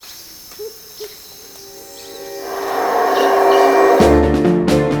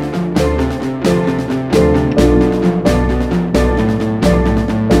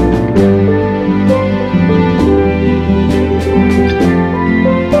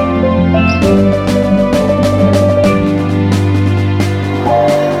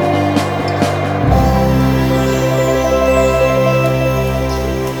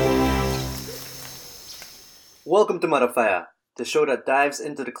Modifier, the show that dives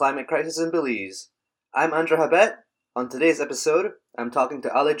into the climate crisis in Belize. I'm Andrew Habet. On today's episode, I'm talking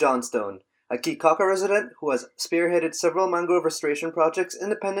to Ali Johnstone, a Kikaka resident who has spearheaded several mangrove restoration projects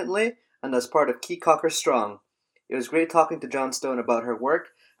independently and as part of Kikaka Strong. It was great talking to Johnstone about her work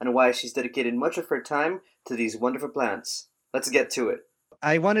and why she's dedicated much of her time to these wonderful plants. Let's get to it.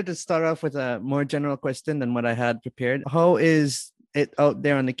 I wanted to start off with a more general question than what I had prepared. How is it out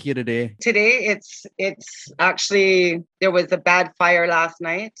there on the Key today? Today, it's actually, there was a bad fire last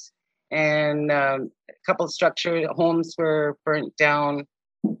night, and a couple of homes were burnt down,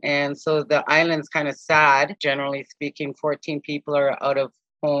 and so the island's kind of sad. Generally speaking, 14 people are out of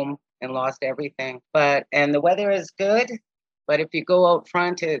home and lost everything. And the weather is good, but if you go out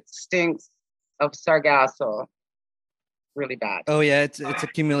front, it stinks of sargasso. Really bad. Oh yeah, it's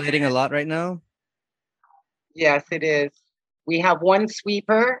accumulating a lot right now. Yes, it is. We have one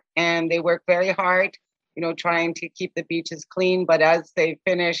sweeper, and they work very hard, trying to keep the beaches clean. But as they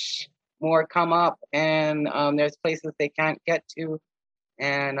finish, more come up, and there's places they can't get to,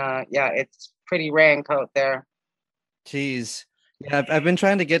 and it's pretty rank out there. Jeez, yeah, I've been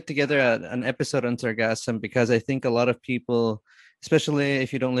trying to get together an episode on sargassum because I think a lot of people, especially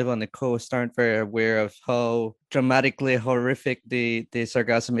if you don't live on the coast, aren't very aware of how dramatically horrific the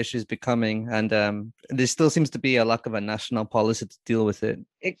sargassum issue is becoming. And there still seems to be a lack of a national policy to deal with it.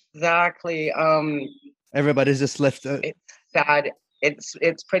 Exactly. Everybody's just left. It's sad.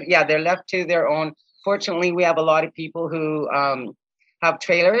 It's pretty, they're left to their own. Fortunately, we have a lot of people who have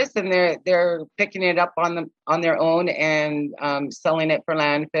trailers, and they're picking it up on their own and selling it for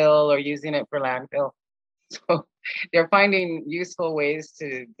landfill or using it for landfill. So they're finding useful ways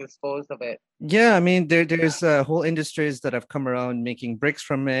to dispose of it. Yeah, I mean, there's whole industries that have come around making bricks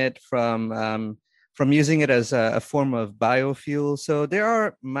from it, from using it as a form of biofuel. So there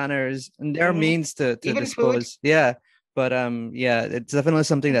are manners and there are means to dispose. Food. Yeah, but it's definitely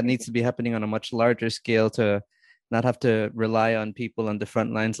something that needs to be happening on a much larger scale to not have to rely on people on the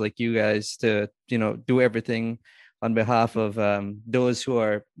front lines like you guys to do everything on behalf of those who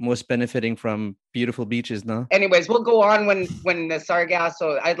are most benefiting from beautiful beaches, no? Anyways, we'll go on when the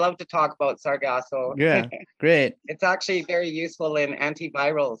sargasso, I'd love to talk about sargasso. Yeah, great. It's actually very useful in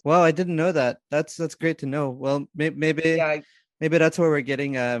antivirals. Wow, I didn't know that. That's great to know. Well, maybe that's where we're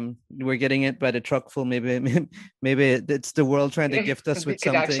getting it by the truckful. Maybe it's the world trying to gift us with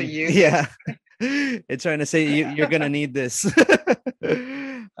something. Yeah. It's trying to say you're gonna need this.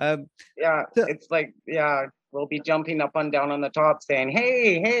 It's like, we'll be jumping up and down on the top saying,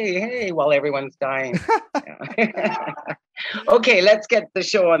 hey, while everyone's dying. Okay, let's get the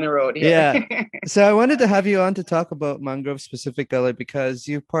show on the road here. Yeah. So I wanted to have you on to talk about mangrove specifically because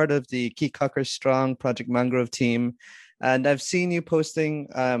you're part of the Kikaka Strong Project Mangrove team. And I've seen you posting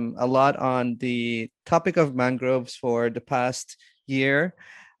a lot on the topic of mangroves for the past year.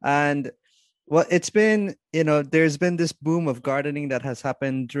 And well, it's been, there's been this boom of gardening that has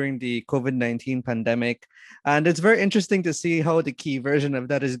happened during the COVID-19 pandemic. And it's very interesting to see how the key version of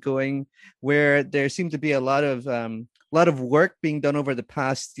that is going, where there seems to be a lot of work being done over the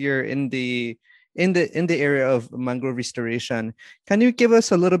past year in the area of mangrove restoration. Can you give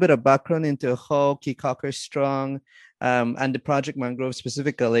us a little bit of background into how Kikaka Strong and the Project Mangrove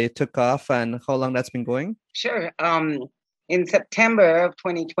specifically took off and how long that's been going? Sure. In September of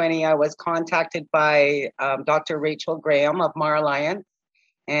 2020, I was contacted by Dr. Rachel Graham of Mar Alliance,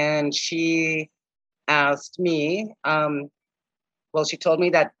 and she asked me, she told me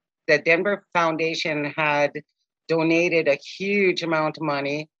that the Denver Foundation had donated a huge amount of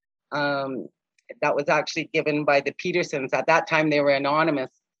money that was actually given by the Petersons. At that time, they were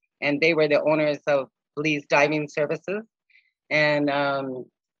anonymous, and they were the owners of Belize Diving Services. And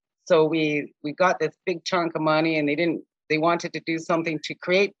so we got this big chunk of money, and they wanted to do something to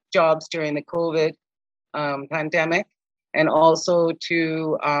create jobs during the COVID pandemic, and also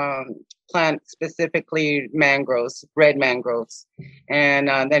to plant specifically mangroves, red mangroves. And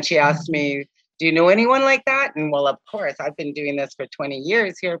then she asked me, do you know anyone like that? And well, of course, I've been doing this for 20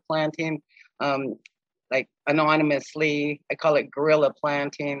 years here, planting like anonymously. I call it guerrilla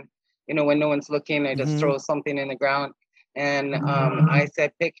planting. When no one's looking, I just throw something in the ground. And I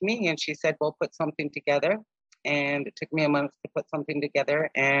said, pick me. And she said, we'll put something together. And it took me a month to put something together.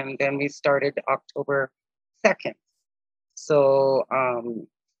 And then we started October 2nd. So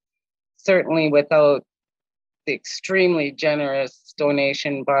certainly without the extremely generous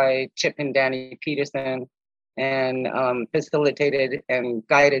donation by Chip and Danny Peterson and facilitated and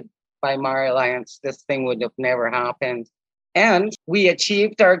guided by Mar Alliance, this thing would have never happened. And we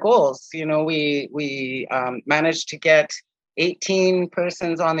achieved our goals. We managed to get 18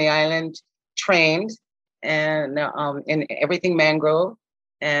 persons on the island trained and in everything mangrove,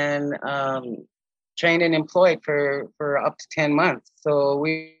 and trained and employed for up to 10 months. So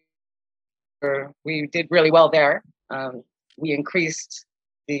we did really well there. We increased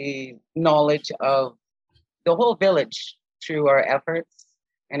the knowledge of the whole village through our efforts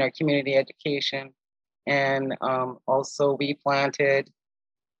and our community education. And also we planted,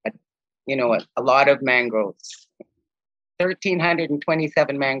 a lot of mangroves,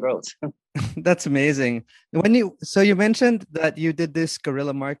 1,327 mangroves. That's amazing. You mentioned that you did this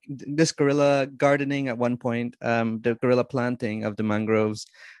guerrilla gardening at one point, the guerrilla planting of the mangroves.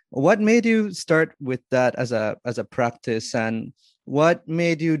 What made you start with that as a practice, and what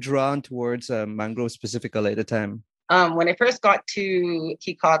made you drawn towards mangrove specifically at the time? When I first got to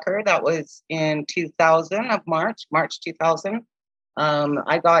Keycocker, that was in 2000 of March 2000.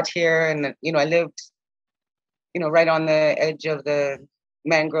 I got here, and I lived, right on the edge of the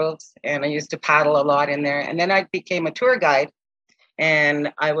mangroves, and I used to paddle a lot in there. And then I became a tour guide,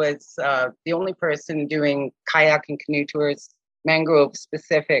 and I was the only person doing kayak and canoe tours, mangrove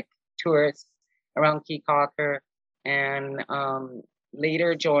specific tours around Keycocker, and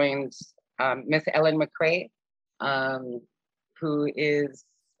later joined Miss Ellen McCrae, who is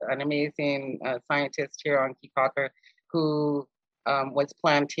an amazing scientist here on Keycocker, who was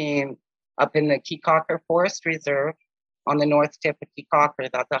planting up in the Keycocker Forest Reserve on the north tip of Keycocker.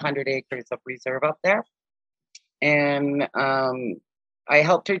 That's 100 acres of reserve up there. And I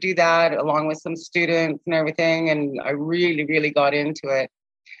helped her do that along with some students and everything. And I really, really got into it.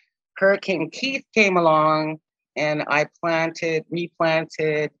 Hurricane Keith came along, and I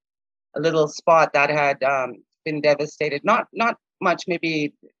replanted a little spot that had been devastated. Not much,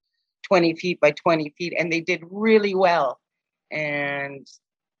 maybe 20 feet by 20 feet. And they did really well. And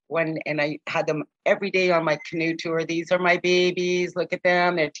I had them every day on my canoe tour. These are my babies. Look at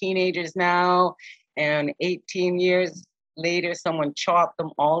them. They're teenagers now. And 18 years later, someone chopped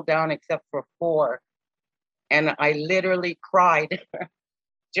them all down except for 4. And I literally cried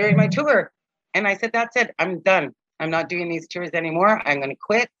during my tour. And I said, that's it. I'm done. I'm not doing these tours anymore. I'm going to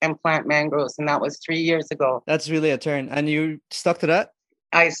quit and plant mangroves. And that was 3 years ago. That's really a turn. And you stuck to that?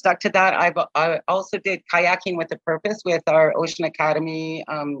 I stuck to that. I also did kayaking with a purpose with our Ocean Academy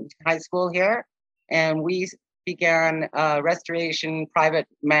high school here. And we began private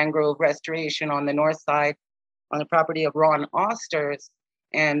mangrove restoration on the north side on the property of Ron Oster's.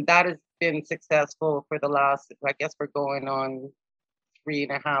 And that has been successful for the last, I guess we're going on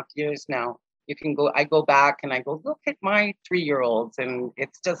 3.5 years now. I go back and I go, look at my 3-year-olds. And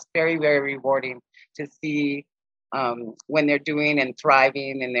it's just very, very rewarding to see when they're doing and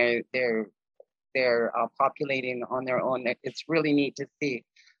thriving, and they're populating on their own. It's really neat to see.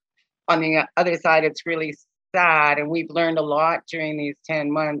 On the other side, it's really sad, and we've learned a lot during these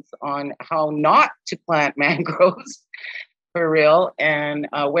 10 months on how not to plant mangroves for real, and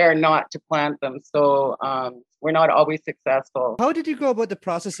where not to plant them. So we're not always successful. How did you go about the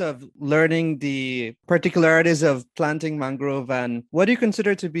process of learning the particularities of planting mangrove, and what do you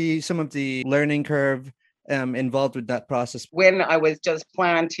consider to be some of the learning curve involved with that process? When I was just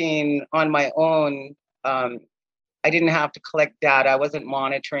planting on my own, I didn't have to collect data. I wasn't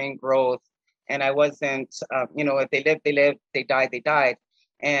monitoring growth, and I wasn't, if they lived, they lived, they died.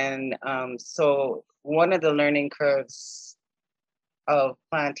 And so one of the learning curves of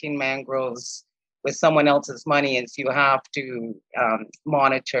planting mangroves with someone else's money is you have to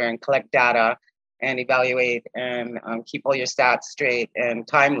monitor and collect data and evaluate and keep all your stats straight and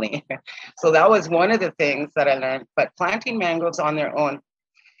timely. So that was one of the things that I learned. But planting mangroves on their own,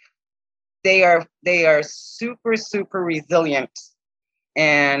 they are super, super resilient,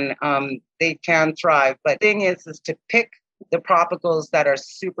 and they can thrive. But the thing is to pick the propagals that are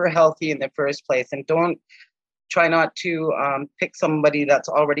super healthy in the first place, and try not to pick somebody that's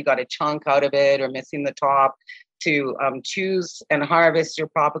already got a chunk out of it or missing the top. To choose and harvest your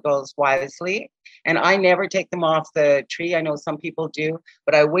propagals wisely. And I never take them off the tree. I know some people do,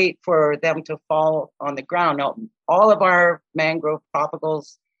 but I wait for them to fall on the ground. Now, all of our mangrove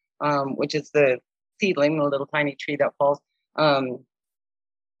propagals, which is the seedling, the little tiny tree that falls,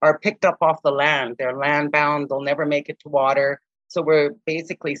 are picked up off the land. They're land bound. They'll never make it to water. So we're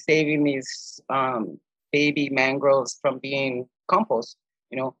basically saving these baby mangroves from being compost,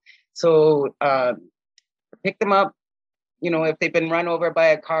 So pick them up. If they've been run over by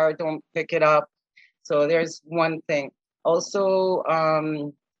a car, don't pick it up. So there's one thing. Also,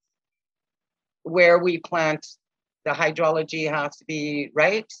 where we plant, the hydrology has to be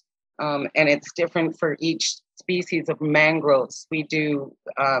right. And it's different for each species of mangroves. We do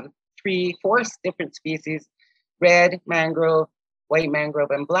 3-4 different species: red mangrove, white mangrove,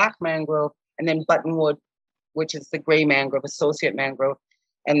 and black mangrove, and then buttonwood which is the gray mangrove, associate mangrove.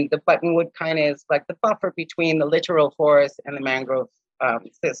 And the buttonwood kind of is like the buffer between the littoral forest and the mangrove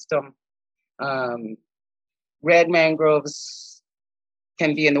system. Red mangroves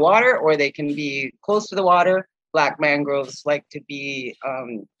can be in the water or they can be close to the water. Black mangroves like to be,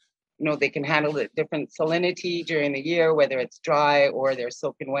 they can handle a different salinity during the year, whether it's dry or they're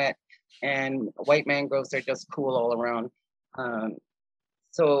soaking wet. And white mangroves are just cool all around.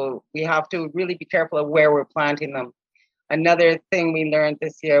 So we have to really be careful of where we're planting them. Another thing we learned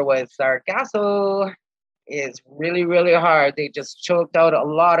this year was Sargasso is really, really hard. They just choked out a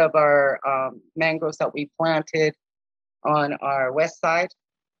lot of our mangroves that we planted on our west side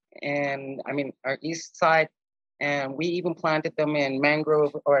our east side. And we even planted them in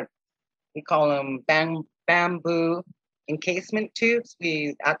mangrove, or we call them bamboo encasement tubes.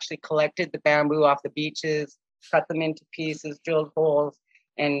 We actually collected the bamboo off the beaches, cut them into pieces, drilled holes,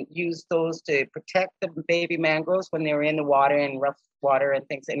 and used those to protect the baby mangroves when they were in the water and rough water and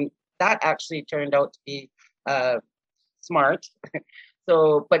things. And that actually turned out to be smart.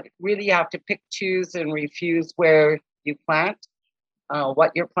 So, but really you have to pick, choose, and refuse where you plant,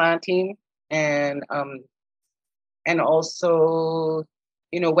 what you're planting, and also,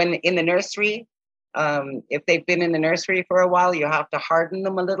 when in the nursery, if they've been in the nursery for a while, you have to harden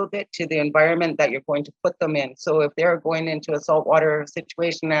them a little bit to the environment that you're going to put them in. So if they're going into a saltwater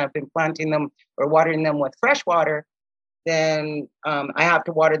situation and I've been planting them or watering them with fresh water, then I have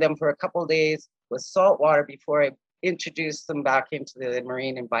to water them for a couple of days with salt water before I introduce them back into the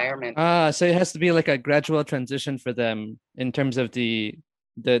marine environment. So it has to be like a gradual transition for them in terms of the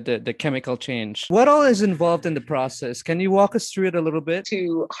chemical change. What all is involved in the process? Can you walk us through it a little bit?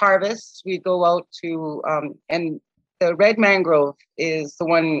 To harvest, we go out to, and the red mangrove is the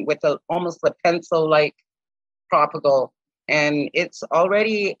one with almost a pencil-like propagal, and it's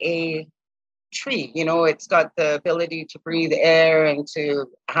already a tree. It's got the ability to breathe air and to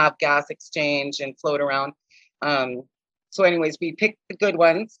have gas exchange and float around. So anyways, we pick the good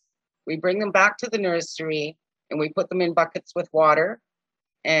ones, we bring them back to the nursery, and we put them in buckets with water.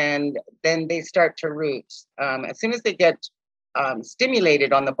 And then they start to root. As soon as they get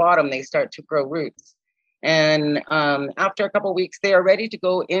stimulated on the bottom, they start to grow roots. And after a couple of weeks, they are ready to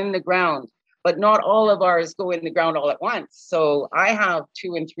go in the ground. But not all of ours go in the ground all at once. So I have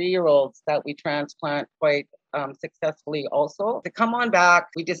 2- and 3-year-olds that we transplant quite successfully also. To come on back,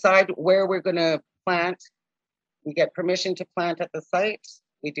 we decide where we're going to plant. We get permission to plant at the site.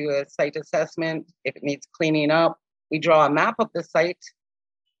 We do a site assessment. If it needs cleaning up, we draw a map of the site.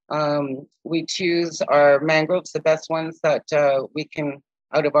 We choose our mangroves, the best ones that we can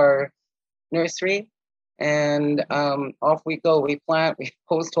out of our nursery, and off we go. We plant, we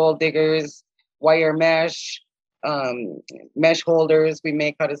post hole diggers, wire mesh, mesh holders we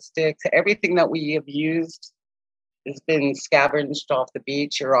make out of sticks. Everything that we have used has been scavenged off the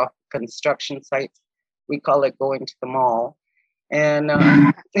beach or off construction sites. We call it going to the mall. And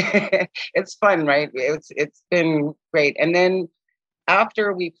it's fun, right? It's been great. And then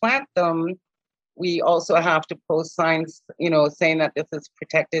after we plant them, we also have to post signs, saying that this is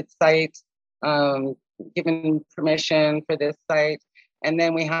protected site, given permission for this site. And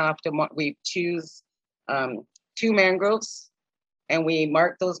then we choose 2 mangroves, and we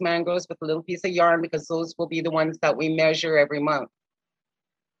mark those mangroves with a little piece of yarn, because those will be the ones that we measure every month,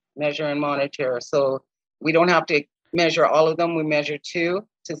 measure and monitor. So we don't have to measure all of them. We measure 2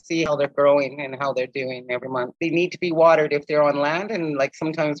 to see how they're growing and how they're doing every month. They need to be watered if they're on land. And like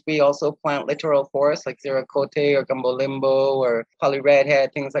sometimes we also plant littoral forests like Xericote or Gumbo Limbo or Poly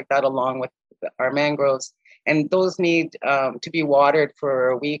Redhead, things like that, along with our mangroves. And those need to be watered for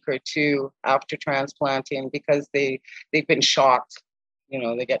a week or 2 after transplanting, because they've been shocked.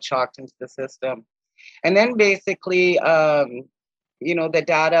 They get shocked into the system. And then basically, the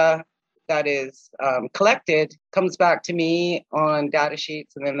data that is collected comes back to me on data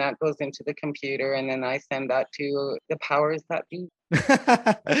sheets, and then that goes into the computer, and then I send that to the powers that be.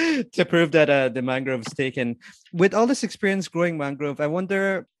 To prove that the mangrove's taken. With all this experience growing mangrove, I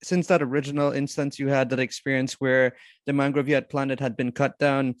wonder, since that original instance you had, that experience where the mangrove you had planted had been cut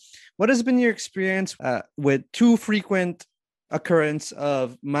down, what has been your experience with too frequent occurrence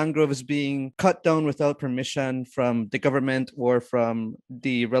of mangroves being cut down without permission from the government or from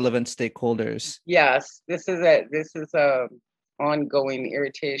the relevant stakeholders? Yes, this is a ongoing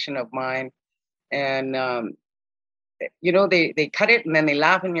irritation of mine. And they cut it and then they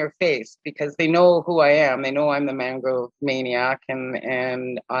laugh in your face, because they know who I am. They know I'm the mangrove maniac,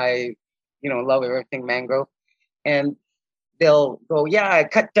 and I love everything mangrove. And they'll go, yeah, I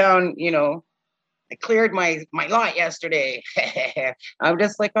cut down, I cleared my lot yesterday. I'm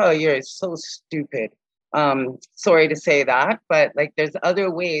just like, oh, you're so stupid. Sorry to say that, but like there's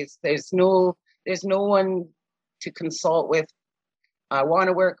other ways. There's no one to consult with. I want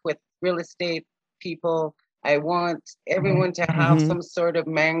to work with real estate people. I want everyone to have Mm-hmm. some sort of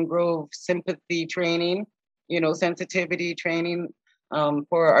mangrove sympathy training, sensitivity training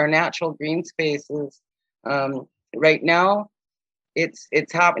for our natural green spaces. Right now, it's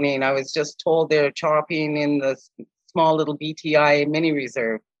happening. I was just told they're chopping in the small little BTI mini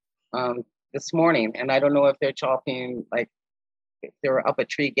reserve this morning, and I don't know if they're chopping like if they're up a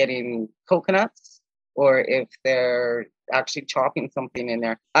tree getting coconuts or if they're actually chopping something in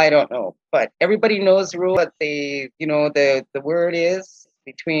there. I don't know, but everybody knows the rule. But the word is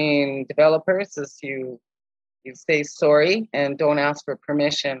between developers is you say sorry and don't ask for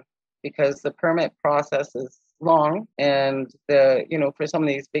permission because the permit process is long and for some of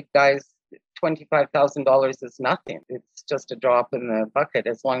these big guys $25,000 is nothing. It's just a drop in the bucket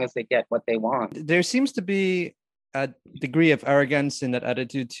as long as they get what they want. There seems to be a degree of arrogance in that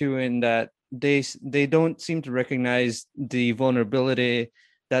attitude too, in that they don't seem to recognize the vulnerability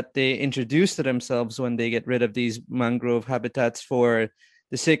that they introduce to themselves when they get rid of these mangrove habitats for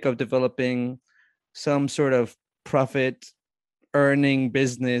the sake of developing some sort of profit earning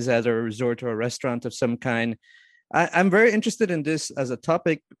business as a resort or a restaurant of some kind. I'm very interested in this as a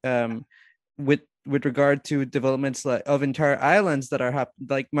topic, with regard to developments like of entire islands that are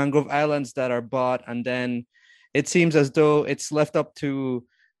like mangrove islands that are bought, and then it seems as though it's left up to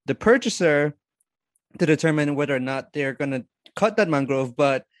the purchaser to determine whether or not they're going to cut that mangrove.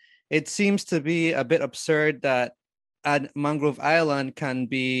 But it seems to be a bit absurd that a mangrove island can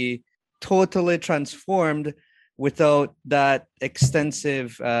be totally transformed without that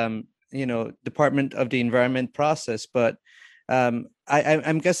extensive Department of the Environment process. But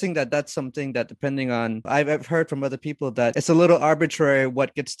I'm guessing that that's something that, depending on, I've heard from other people that it's a little arbitrary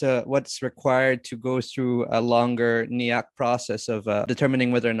what's required to go through a longer NEAC process of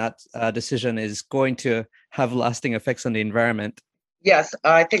determining whether or not a decision is going to have lasting effects on the environment. Yes,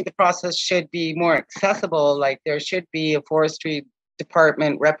 I think the process should be more accessible. Like there should be a forestry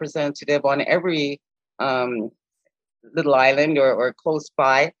department representative on every little island or close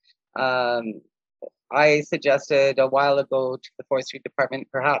by. I suggested a while ago to the forestry department,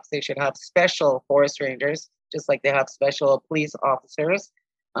 perhaps they should have special forest rangers, just like they have special police officers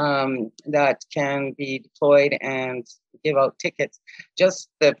that can be deployed and give out tickets. Just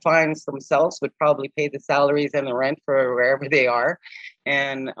the fines themselves would probably pay the salaries and the rent for wherever they are.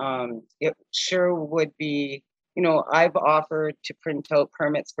 And it sure would be, I've offered to print out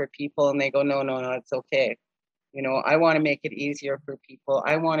permits for people and they go, no, it's okay. I want to make it easier for people.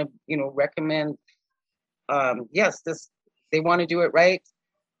 I want to, recommend, yes, they want to do it right.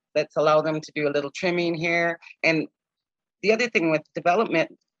 Let's allow them to do a little trimming here. And the other thing with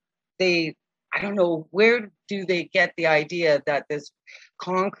development, I don't know, where do they get the idea that this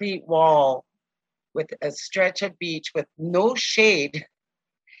concrete wall with a stretch of beach with no shade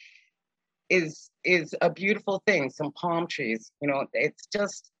is a beautiful thing, some palm trees, it's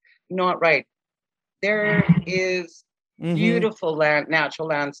just not right. There is beautiful natural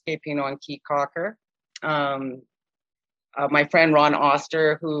landscaping on Caye Caulker. My friend Ron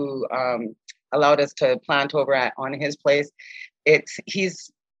Oster, who allowed us to plant over on his place,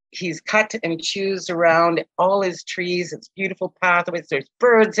 he's cut and choose around all his trees. It's beautiful pathways. There's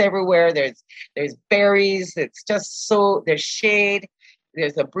birds everywhere. There's berries. It's just so there's shade.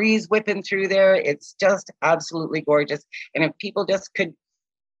 There's a breeze whipping through there. It's just absolutely gorgeous. And if people just could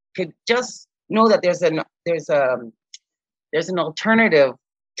just know that there's an alternative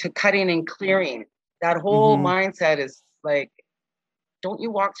to cutting and clearing. That whole mindset is like, don't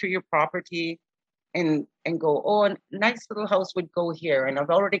you walk through your property and go, oh, a nice little house would go here, and I've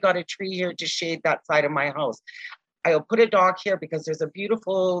already got a tree here to shade that side of my house. I'll put a dock here because there's a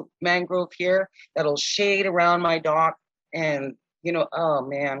beautiful mangrove here that'll shade around my dock. And oh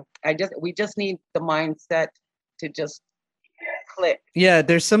man, we just need the mindset to just click. Yeah,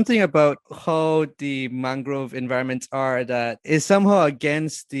 there's something about how the mangrove environments are that is somehow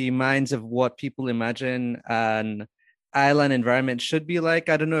against the minds of what people imagine an island environment should be like.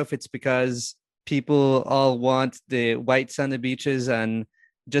 I don't know if it's because people all want the white sandy beaches and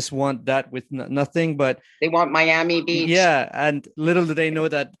just want that with nothing, but they want Miami Beach. Yeah, and little do they know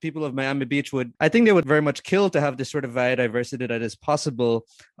that people of Miami Beach I think they would very much kill to have this sort of biodiversity that is possible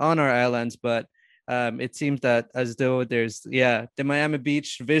on our islands. But it seems that as though the Miami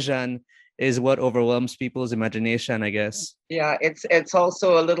Beach vision is what overwhelms people's imagination, I guess. Yeah, it's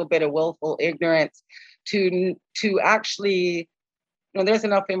also a little bit of willful ignorance to actually, there's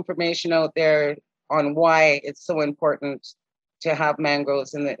enough information out there on why it's so important to have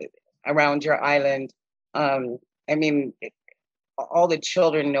mangroves around your island. Um, I mean, all the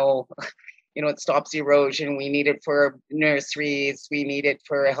children know, it stops erosion. We need it for nurseries. We need it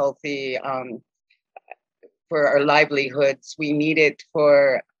for a healthy, for our livelihoods. We need it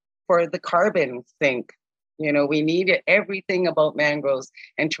for the carbon sink. We need it, everything about mangroves.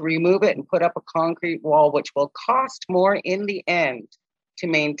 And to remove it and put up a concrete wall, which will cost more in the end to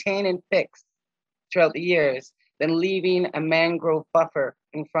maintain and fix throughout the years than leaving a mangrove buffer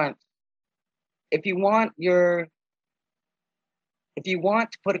in front. If you want to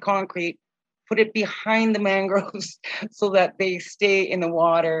put a concrete, put it behind the mangroves so that they stay in the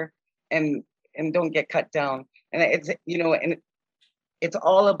water and don't get cut down. And it's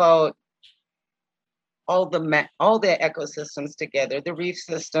all about all the ecosystems together: the reef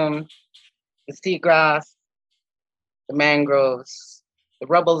system, the seagrass, the mangroves, the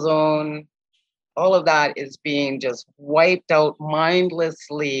rubble zone. All of that is being just wiped out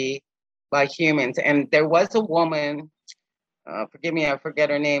mindlessly by humans. And there was a woman, forgive me, I forget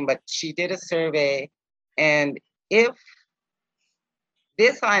her name, but she did a survey. And if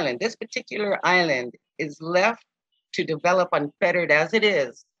this particular island is left to develop unfettered as it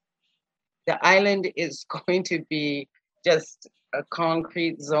is, the island is going to be just a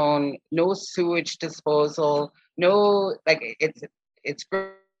concrete zone, no sewage disposal, no, like it's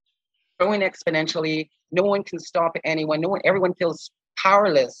growing exponentially. No one can stop anyone. Everyone feels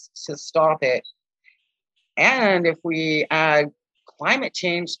powerless to stop it. And if we add climate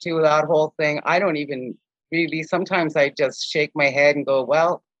change to that whole thing, I don't even really, sometimes I just shake my head and go,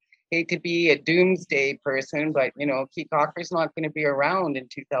 well, hate to be a doomsday person, but Keycocker's not going to be around in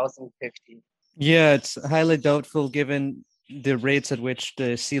 2050. Yeah, it's highly doubtful given the rates at which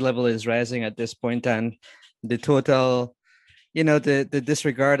the sea level is rising at this point and the total, the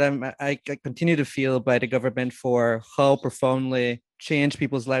disregard I continue to feel by the government for how profoundly changed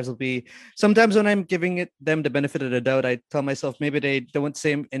people's lives will be. Sometimes when I'm giving them the benefit of the doubt, I tell myself maybe they don't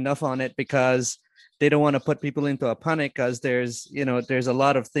say enough on it because they don't want to put people into a panic because there's a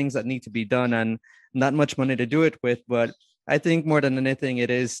lot of things that need to be done and not much money to do it with. But I think more than anything, it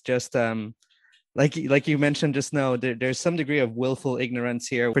is just like you mentioned just now, there's some degree of willful ignorance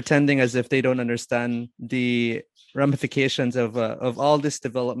here, pretending as if they don't understand the ramifications of all this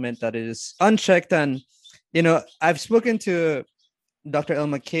development that is unchecked. And I've spoken to Dr. El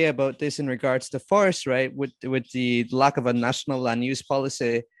McKay about this in regards to forest, right? With the lack of a national land use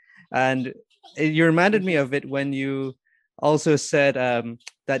policy, and you reminded me of it when you also said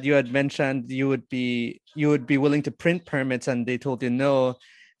that you had mentioned you would be willing to print permits, and they told you no.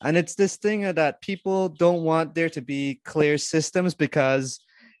 And it's this thing that people don't want there to be clear systems because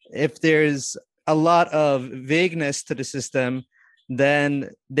if there's a lot of vagueness to the system, then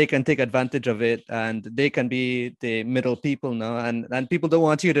they can take advantage of it and they can be the middle people now, and people don't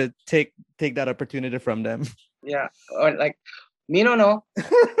want you to take that opportunity from them. Yeah, or like, me no no.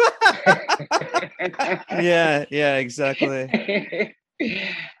 Yeah, exactly.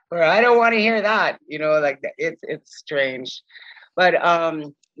 Or I don't want to hear that. Like it's strange. But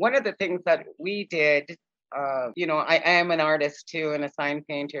one of the things that we did, I am an artist too and a sign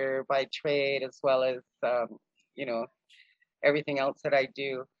painter by trade, as well as you know everything else that I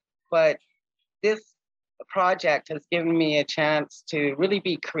do. But this project has given me a chance to really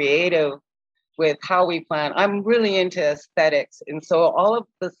be creative with how we plan. I'm really into aesthetics. And so all of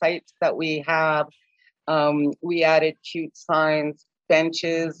the sites that we have, we added cute signs,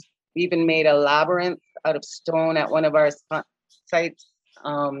 benches. We even made a labyrinth out of stone at one of our sites.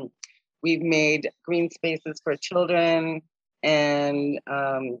 We've made green spaces for children. And,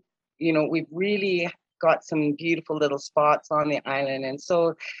 we've really got some beautiful little spots on the island. And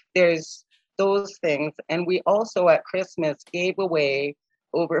so there's those things. And we also at Christmas gave away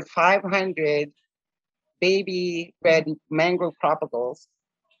over 500 baby red mangrove propagals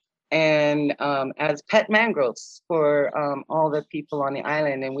and as pet mangroves for all the people on the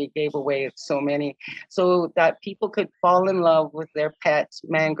island. And we gave away so many so that people could fall in love with their pet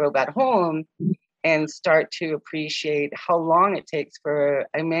mangrove at home and start to appreciate how long it takes for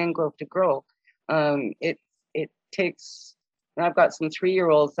a mangrove to grow. It takes, I've got some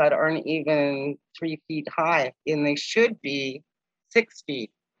 3-year-olds that aren't even 3 feet high, and they should be 6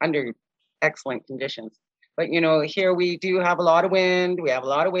 feet under excellent conditions. But here we do have a lot of wind, we have a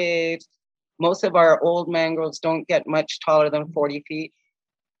lot of waves. Most of our old mangroves don't get much taller than 40 feet.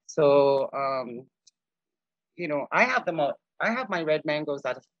 So, I have them out. I have my red mangoes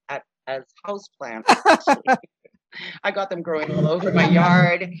as house plants. I got them growing all over my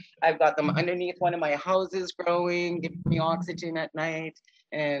yard. I've got them underneath one of my houses growing, giving me oxygen at night.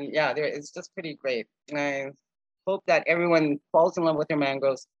 And yeah, it's just pretty great. And I hope that everyone falls in love with their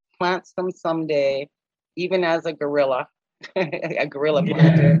mangroves, plants them someday, even as a gorilla, a gorilla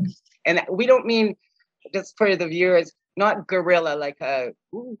planter. And we don't mean, just for the viewers, not gorilla like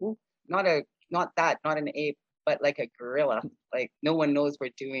not an ape, but like a gorilla. Like no one knows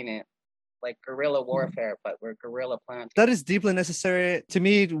we're doing it. Like guerrilla warfare, but we're guerrilla planting. That is deeply necessary. To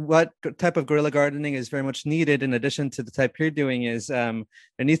me, what type of guerrilla gardening is very much needed in addition to the type you're doing is there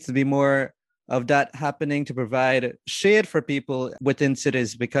needs to be more of that happening to provide shade for people within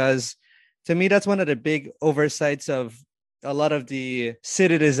cities, because to me, that's one of the big oversights of a lot of the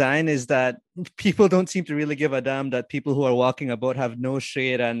city design is that people don't seem to really give a damn that people who are walking about have no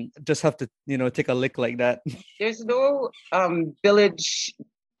shade and just have to, take a lick like that. There's no village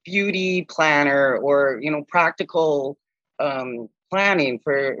beauty planner or practical planning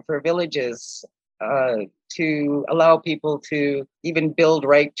for villages to allow people to even build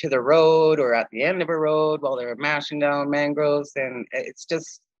right to the road or at the end of a road while they're mashing down mangroves. And it's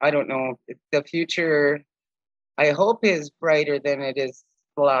just, I don't know, the future I hope is brighter than it is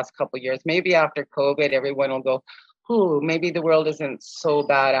the last couple of years. Maybe after COVID everyone will go, ooh, maybe the world isn't so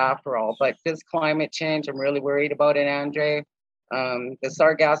bad after all. But this climate change, I'm really worried about it, Andre. The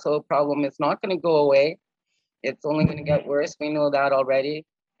Sargasso problem is not going to go away. It's only going to get worse. We know that already.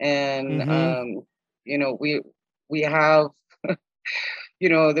 And, we have,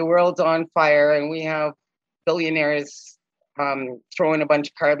 the world's on fire, and we have billionaires throwing a bunch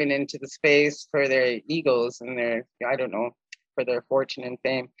of carbon into the space for their egos and for their fortune and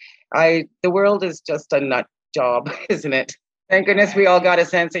fame. The world is just a nut job, isn't it? Thank goodness we all got a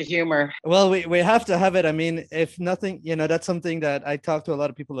sense of humor. Well, we have to have it. I mean, if nothing, that's something that I talk to a lot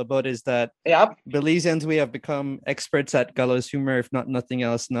of people about, is that Belizeans, we have become experts at gallows humor, if not nothing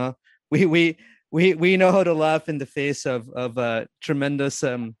else. No, we know how to laugh in the face of tremendous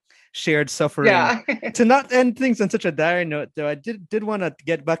shared suffering. Yeah. To not end things on such a dire note, though, I did want to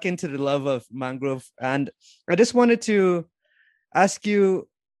get back into the love of mangrove, and I just wanted to ask you,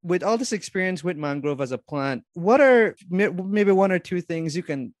 with all this experience with mangrove as a plant, what are maybe one or two things you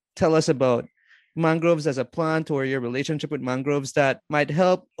can tell us about mangroves as a plant or your relationship with mangroves that might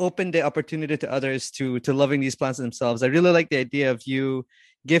help open the opportunity to others to loving these plants themselves? I really like the idea of you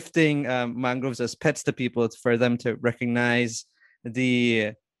gifting mangroves as pets to people for them to recognize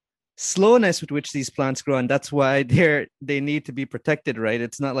the slowness with which these plants grow, and that's why they need to be protected, right?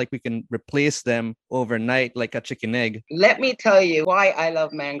 It's not like we can replace them overnight like a chicken egg. Let me tell you why I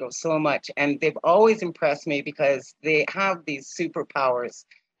love mangroves so much, and they've always impressed me because they have these superpowers.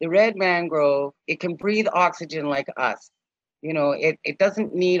 The red mangrove, it can breathe oxygen like us. It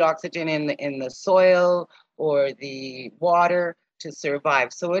doesn't need oxygen in the soil or the water to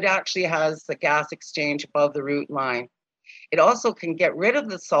survive, so it actually has the gas exchange above the root line. It also can get rid of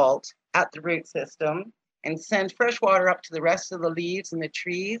the salt at the root system and send fresh water up to the rest of the leaves and the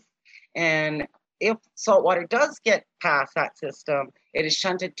trees. And if salt water does get past that system, it is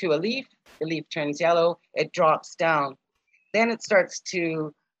shunted to a leaf. The leaf turns yellow. It drops down. Then it starts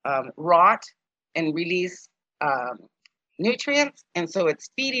to rot and release nutrients. And so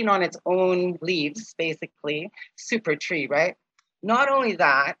it's feeding on its own leaves, basically. Super tree, right? Not only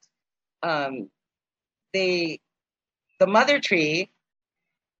that, the mother tree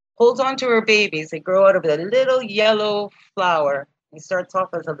holds on to her babies. They grow out of a little yellow flower. It starts off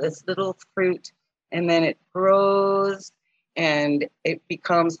as this little fruit, and then it grows and it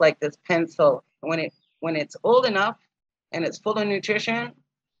becomes like this pencil. And when it's old enough and it's full of nutrition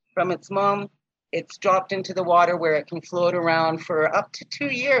from its mom, it's dropped into the water where it can float around for up to 2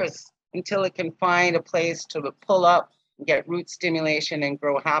 years until it can find a place to pull up, get root stimulation, and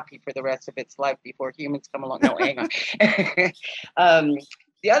grow happy for the rest of its life before humans come along. No, hang on.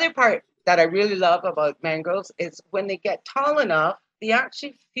 The other part that I really love about mangroves is when they get tall enough, they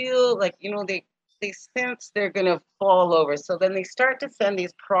actually feel like, they sense they're going to fall over. So then they start to send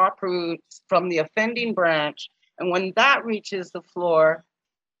these prop roots from the offending branch. And when that reaches the floor,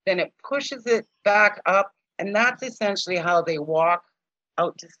 then it pushes it back up. And that's essentially how they walk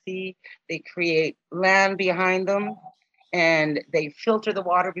out to sea. They create land behind them, and they filter the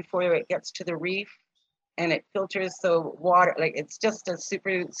water before it gets to the reef, and it filters the water. Like, it's just a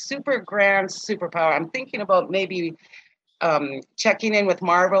super grand superpower. I'm thinking about maybe checking in with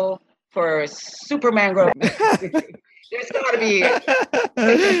Marvel for super mangrove. There's got to be.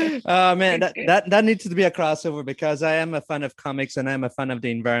 Oh man, that needs to be a crossover, because I am a fan of comics and I'm a fan of the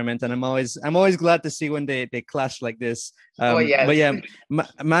environment, and I'm always glad to see when they clash like this. Yes. But yeah,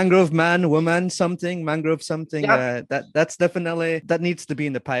 mangrove man, woman, something, mangrove something. Yep. That's definitely, that needs to be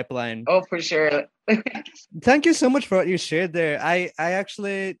in the pipeline. Oh, for sure. Thank you so much for what you shared there. I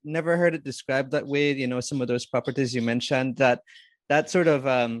actually never heard it described that way. Some of those properties you mentioned, that sort of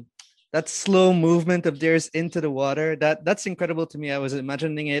that slow movement of theirs into the water, that's incredible to me. I was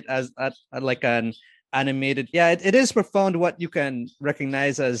imagining it as at like an animated. Yeah, it is profound what you can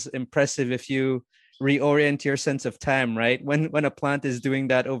recognize as impressive if you reorient your sense of time, right? When a plant is doing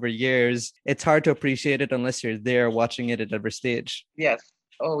that over years, it's hard to appreciate it unless you're there watching it at every stage. Yes.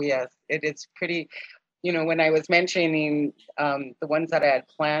 Oh, yes. It's pretty. When I was mentioning the ones that I had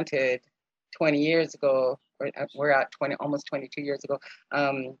planted 20 years ago, or we're at 20, almost 22 years ago,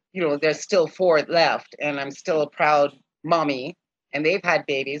 there's still 4 left, and I'm still a proud mommy, and they've had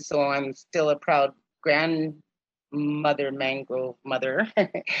babies, so I'm still a proud grandmother, mangrove mother.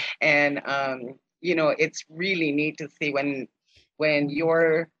 And, it's really neat to see when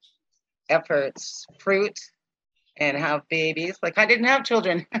your efforts fruit and have babies. Like, I didn't have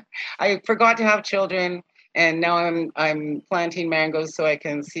children. I forgot to have children, and now I'm planting mangoes so I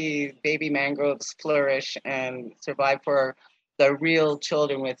can see baby mangroves flourish and survive for the real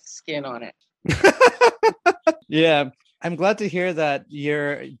children with skin on it. Yeah, I'm glad to hear that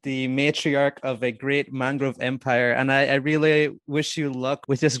you're the matriarch of a great mangrove empire. And I really wish you luck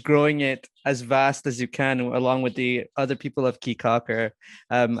with just growing it as vast as you can, along with the other people of Keycocker.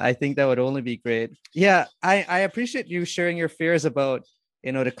 I think that would only be great. Yeah, I appreciate you sharing your fears about,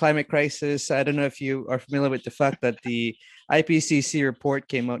 the climate crisis. I don't know if you are familiar with the fact that the IPCC report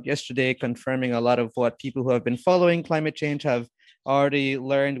came out yesterday confirming a lot of what people who have been following climate change have already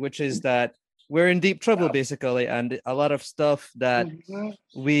learned, which is that we're in deep trouble basically, and a lot of stuff that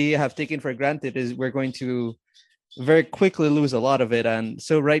we have taken for granted is we're going to very quickly lose a lot of it. And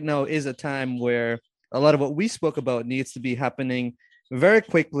so right now is a time where a lot of what we spoke about needs to be happening very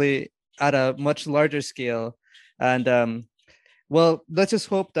quickly at a much larger scale. And well, let's just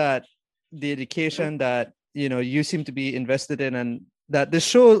hope that the education that you seem to be invested in, and that the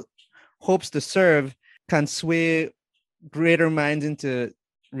show hopes to serve, can sway greater minds into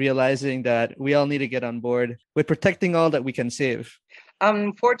realizing that we all need to get on board with protecting all that we can save.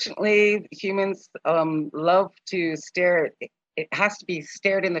 Unfortunately, humans love to stare. It has to be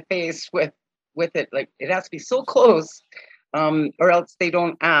stared in the face with it. Like, it has to be so close, or else they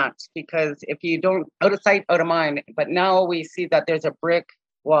don't act. Because if you don't, out of sight, out of mind. But now we see that there's a brick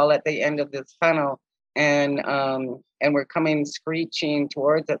wall at the end of this tunnel, and we're coming screeching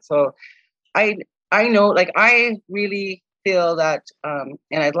towards it. So I know, like, I really feel that, and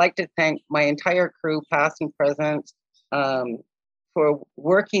I'd like to thank my entire crew, past and present, for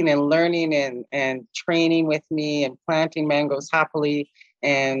working and learning and training with me and planting mangoes happily.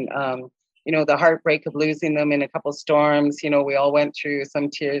 And, the heartbreak of losing them in a couple storms. We all went through some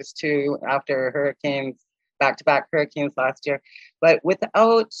tears too after hurricanes, back-to-back hurricanes last year. But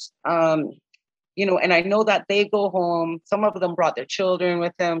without, and I know that they go home. Some of them brought their children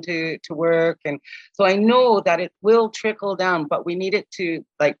with them to work. And so I know that it will trickle down, but we need it to,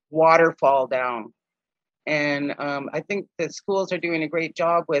 like, waterfall down. And I think the schools are doing a great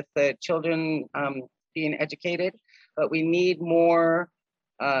job with the children being educated, but we need more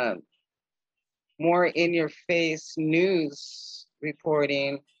in-your-face news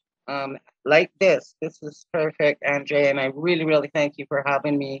reporting like this. This is perfect, Andre, and I really, really thank you for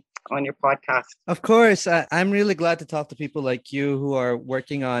having me on your podcast. Of course, I'm really glad to talk to people like you who are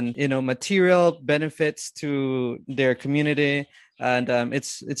working on, material benefits to their community, and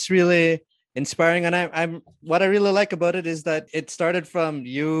it's really inspiring. And I'm what I really like about it is that it started from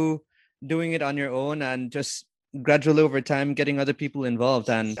you doing it on your own and just gradually over time getting other people involved.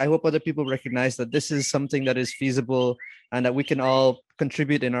 And I hope other people recognize that this is something that is feasible and that we can all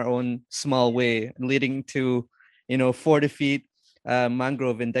contribute in our own small way, leading to 40 feet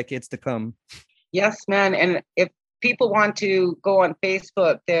mangrove in decades to come. Yes, man. And if people want to go on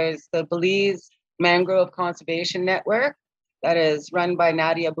Facebook, there's the Belize Mangrove Conservation Network that is run by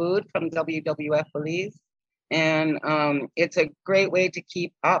Nadia Boud from WWF Belize. And it's a great way to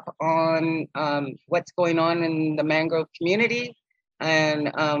keep up on what's going on in the mangrove community, and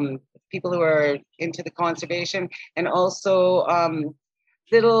people who are into the conservation, and also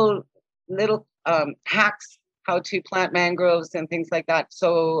little hacks how to plant mangroves and things like that.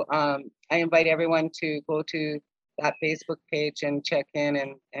 So I invite everyone to go to that Facebook page and check in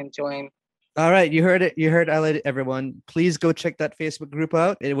and join. All right, you heard it. You heard everyone. Please go check that Facebook group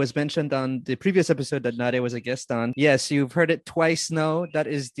out. It was mentioned on the previous episode that Nadia was a guest on. Yes, you've heard it twice now. That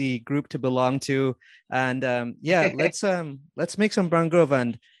is the group to belong to. And let's make some mangrove.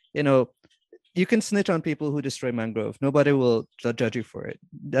 And you can snitch on people who destroy mangrove. Nobody will judge you for it.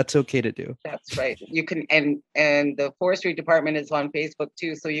 That's okay to do. That's right. You can, and the forestry department is on Facebook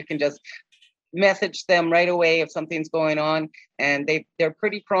too, so you can just message them right away if something's going on, and they're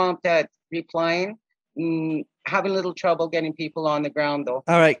pretty prompt at replying. having a little trouble getting people on the ground, though.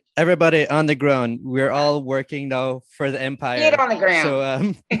 All right, everybody on the ground. We're all working now for the empire. Get on the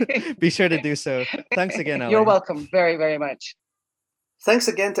ground. So be sure to do so. Thanks again, Ali. You're welcome very, very much. Thanks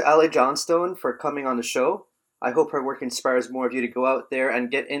again to Ali Johnstone for coming on the show. I hope her work inspires more of you to go out there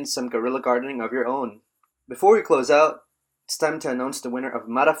and get in some guerrilla gardening of your own. Before we close out, it's time to announce the winner of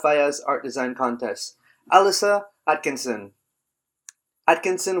Marafaya's art design contest, Alyssa Atkinson.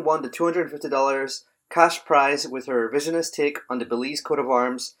 Atkinson won the $250 cash prize with her revisionist take on the Belize coat of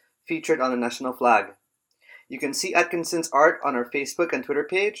arms featured on the national flag. You can see Atkinson's art on our Facebook and Twitter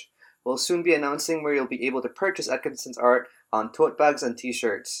page. We'll soon be announcing where you'll be able to purchase Atkinson's art on tote bags and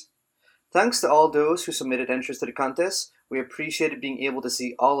t-shirts. Thanks to all those who submitted entries to the contest. We appreciated being able to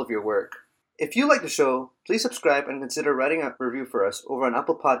see all of your work. If you like the show, please subscribe and consider writing a review for us over on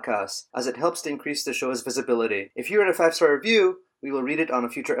Apple Podcasts, as it helps to increase the show's visibility. If you write a 5-star review, we will read it on a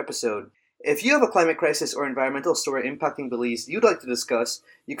future episode. If you have a climate crisis or environmental story impacting Belize you'd like to discuss,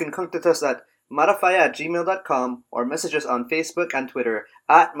 you can contact us at marafaya@gmail.com or message us on Facebook and Twitter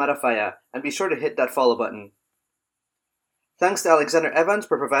 @marafaya, and be sure to hit that follow button. Thanks to Alexander Evans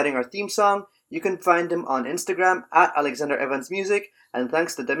for providing our theme song. You can find him on Instagram @AlexanderEvansMusic, and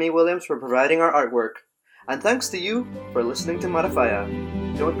thanks to Demi Williams for providing our artwork. And thanks to you for listening to Marafaya.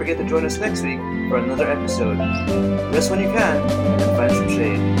 Don't forget to join us next week for another episode. Rest when you can, and find some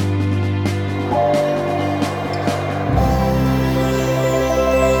shade.